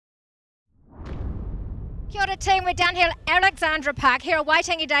Kia ora team, we're down here at Alexandra Park here at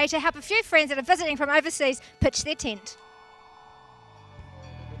Waitangi Day to help a few friends that are visiting from overseas pitch their tent.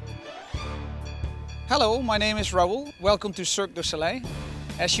 Hello, my name is Raoul. Welcome to Cirque du Soleil.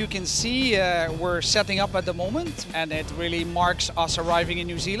 As you can see, we're setting up at the moment and it really marks us arriving in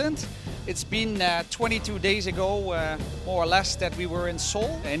New Zealand. It's been 22 days ago, more or less, that we were in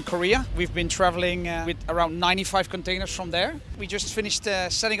Seoul, in Korea. We've been traveling with around 95 containers from there. We just finished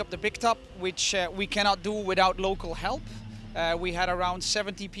setting up the big top, which we cannot do without local help. We had around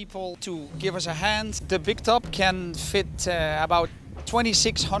 70 people to give us a hand. The big top can fit about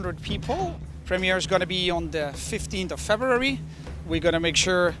 2,600 people. Premiere is going to be on the 15th of February. We're going to make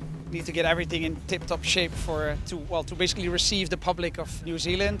sure need to get everything in tip-top shape to basically receive the public of New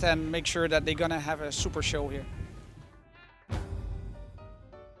Zealand and make sure that they're going to have a super show here.